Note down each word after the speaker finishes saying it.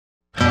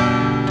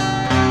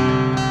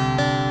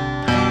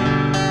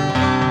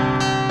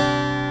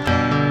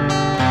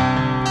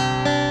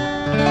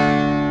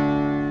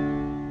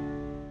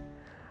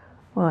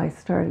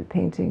started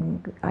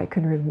painting, I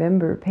can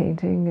remember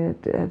painting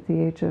at the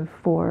age of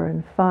 4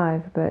 and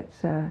 5, but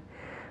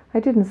I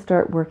didn't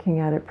start working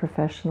at it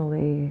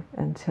professionally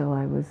until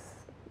I was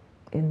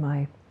in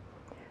my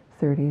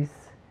 30s.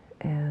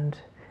 And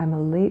I'm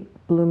a late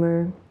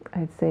bloomer.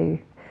 I'd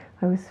say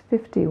I was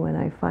 50 when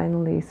I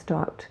finally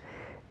stopped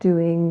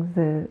doing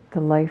the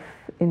life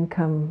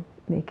income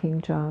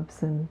making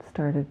jobs and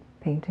started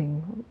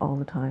painting all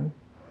the time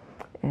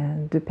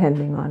and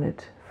depending on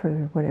it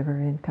for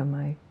whatever income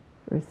I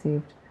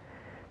received.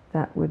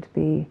 That would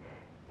be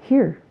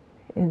here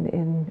in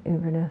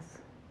Inverness.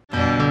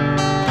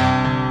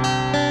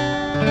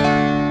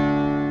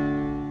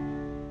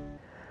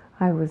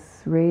 I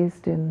was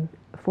raised in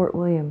Fort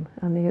William,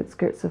 on the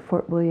outskirts of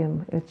Fort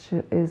William, which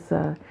is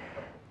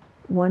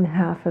one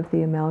half of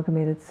the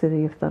amalgamated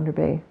city of Thunder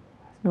Bay,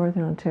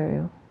 Northern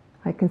Ontario.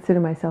 I consider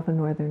myself a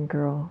northern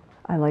girl.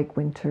 I like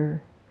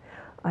winter.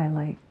 I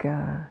like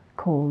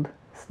cold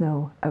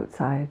snow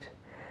outside.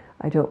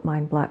 I don't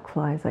mind black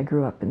flies. I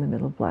grew up in the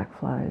middle of black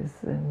flies,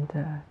 and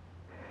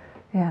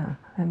yeah,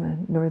 I'm a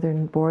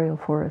northern boreal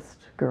forest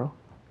girl.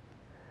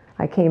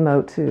 I came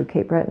out to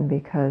Cape Breton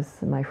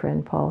because my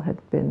friend Paul had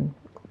been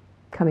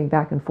coming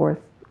back and forth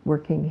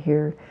working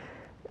here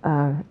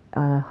on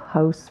a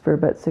house for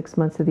about 6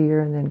 months of the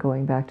year, and then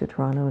going back to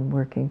Toronto and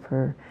working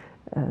for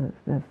in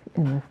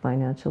the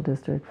financial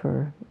district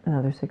for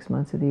another 6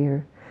 months of the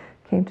year.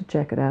 Came to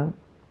check it out.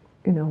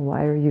 You know,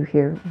 why are you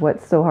here?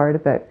 What's so hard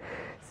about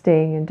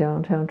staying in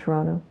downtown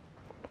Toronto?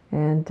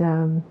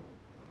 And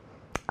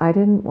I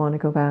didn't want to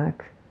go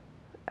back,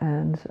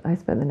 and I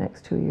spent the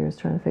next 2 years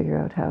trying to figure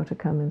out how to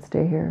come and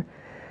stay here.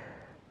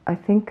 I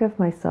think of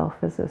myself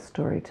as a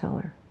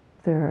storyteller.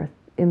 There are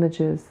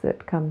images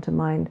that come to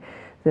mind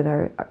that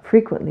are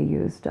frequently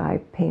used. I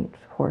paint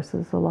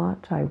horses a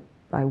lot.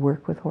 I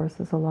work with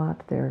horses a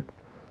lot. They're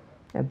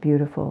a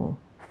beautiful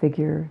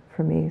figure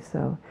for me,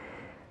 so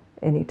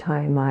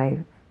anytime I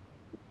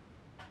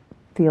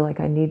feel like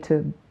I need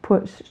to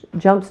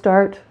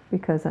jumpstart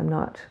because I'm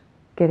not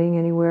getting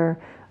anywhere,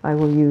 I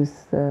will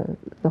use the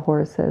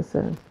horse as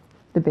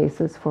the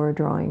basis for a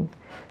drawing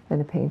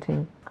and a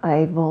painting.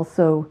 I've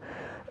also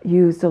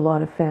used a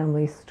lot of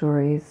family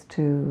stories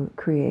to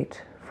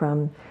create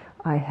from.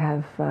 I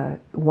have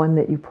one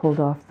that you pulled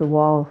off the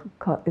wall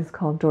is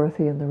called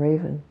Dorothy and the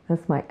Raven.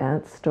 That's my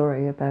aunt's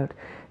story about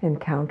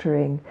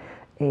encountering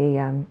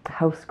a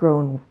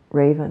house-grown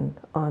raven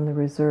on the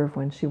reserve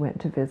when she went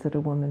to visit a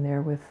woman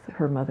there with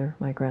her mother,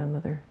 my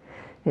grandmother.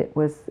 It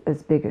was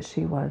as big as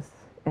she was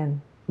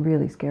and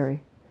really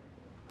scary.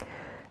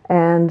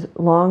 And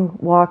long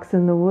walks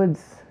in the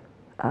woods.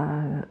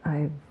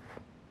 I've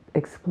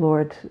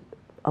explored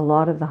a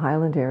lot of the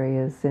highland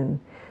areas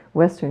in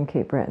Western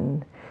Cape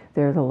Breton.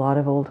 There's a lot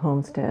of old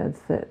homesteads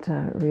that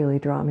really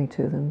draw me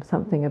to them.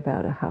 Something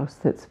about a house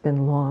that's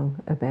been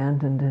long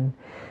abandoned and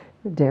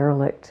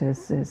derelict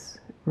is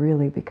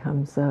really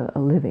becomes a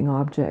living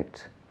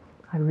object.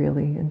 I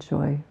really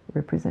enjoy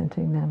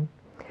representing them.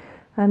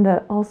 And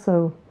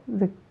also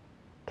the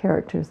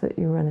characters that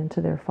you run into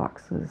there,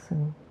 foxes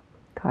and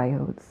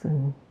coyotes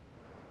and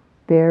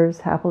bears.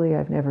 Happily,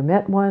 I've never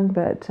met one,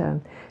 but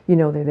you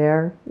know they're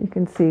there. You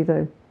can see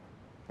the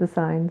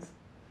signs.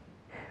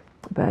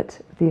 But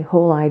the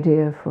whole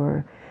idea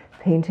for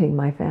painting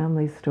my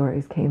family's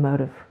stories came out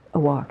of a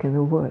walk in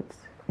the woods,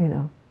 you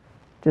know,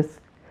 just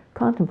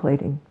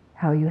contemplating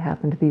how you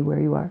happen to be where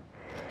you are,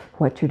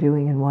 what you're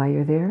doing and why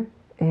you're there,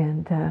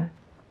 and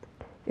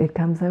it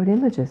comes out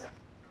images.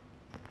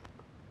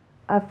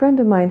 A friend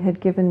of mine had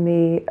given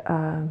me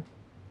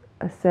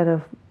a set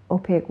of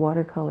opaque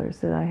watercolors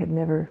that I had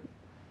never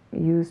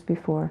used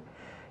before.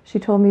 She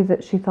told me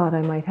that she thought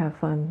I might have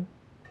fun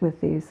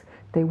with these.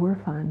 They were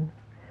fun.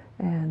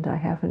 And I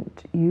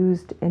haven't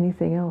used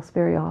anything else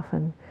very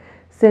often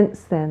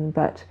since then,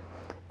 but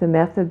the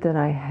method that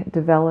I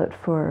developed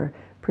for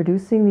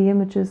producing the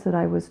images that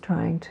I was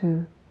trying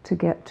to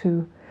get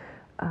to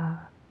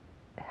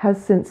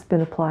has since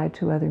been applied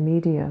to other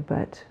media,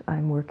 but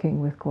I'm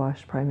working with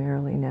gouache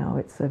primarily now.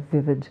 It's a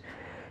vivid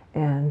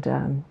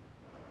and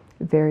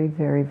very,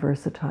 very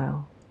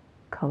versatile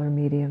color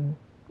medium,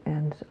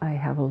 and I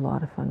have a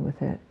lot of fun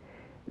with it.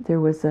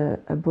 There was a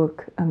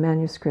book, a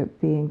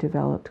manuscript being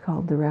developed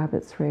called The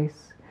Rabbit's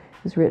Race.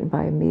 It was written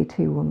by a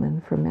Métis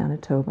woman from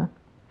Manitoba.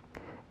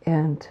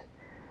 And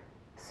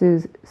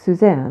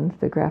Suzanne,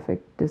 the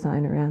graphic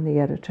designer and the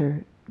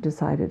editor,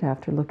 decided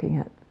after looking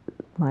at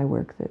my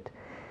work that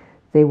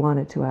they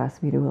wanted to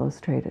ask me to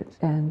illustrate it.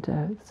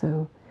 And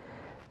so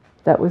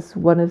that was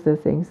one of the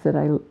things that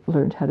I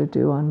learned how to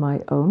do on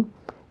my own.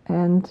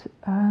 And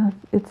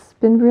it's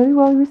been really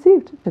well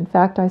received. In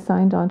fact, I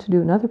signed on to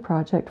do another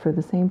project for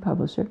the same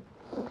publisher,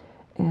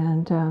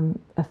 and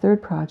a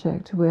third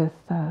project with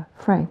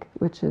Frank,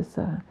 which is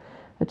a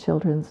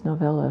children's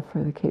novella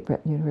for the Cape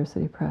Breton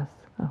University Press.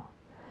 Oh,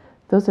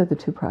 those are the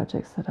two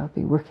projects that I'll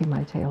be working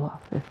my tail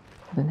off with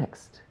for the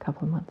next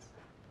couple of months.